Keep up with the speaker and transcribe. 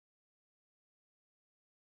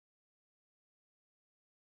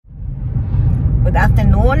Good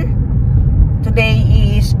afternoon. Today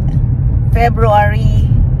is February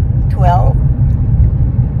 12,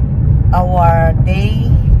 our day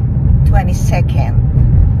 22nd.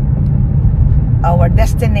 Our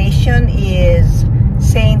destination is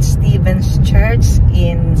St. Stephen's Church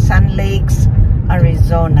in Sun Lakes,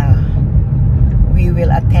 Arizona. We will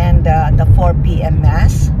attend the 4 p.m.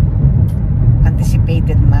 Mass,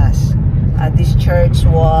 anticipated Mass. This church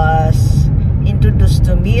was introduced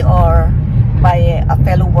to me by a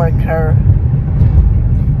fellow worker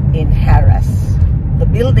in Harris. The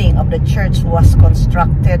building of the church was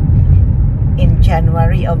constructed in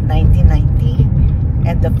January of 1990,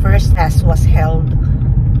 and the first Mass was held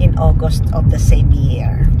in August of the same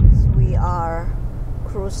year. We are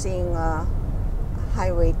cruising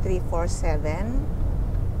Highway 347,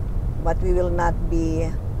 but we will not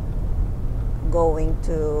be going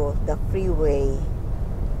to the freeway.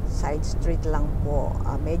 Side street lang po.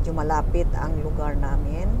 Medyo malapit ang lugar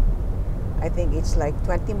namin. I think it's like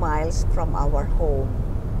 20 miles from our home.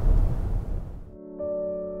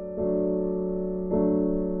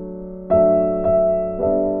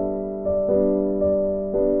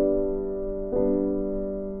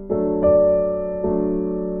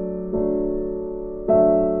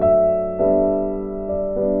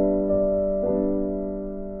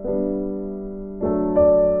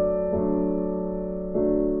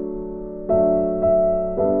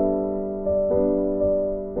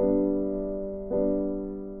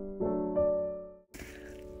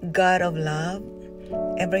 God of love,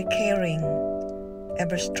 ever caring,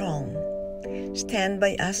 ever strong, stand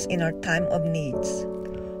by us in our time of needs.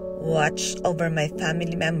 Watch over my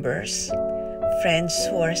family members, friends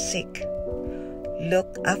who are sick.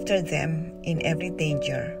 Look after them in every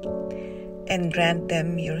danger, and grant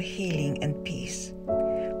them your healing and peace.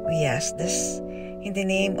 We ask this in the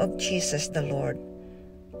name of Jesus the Lord.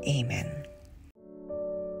 Amen.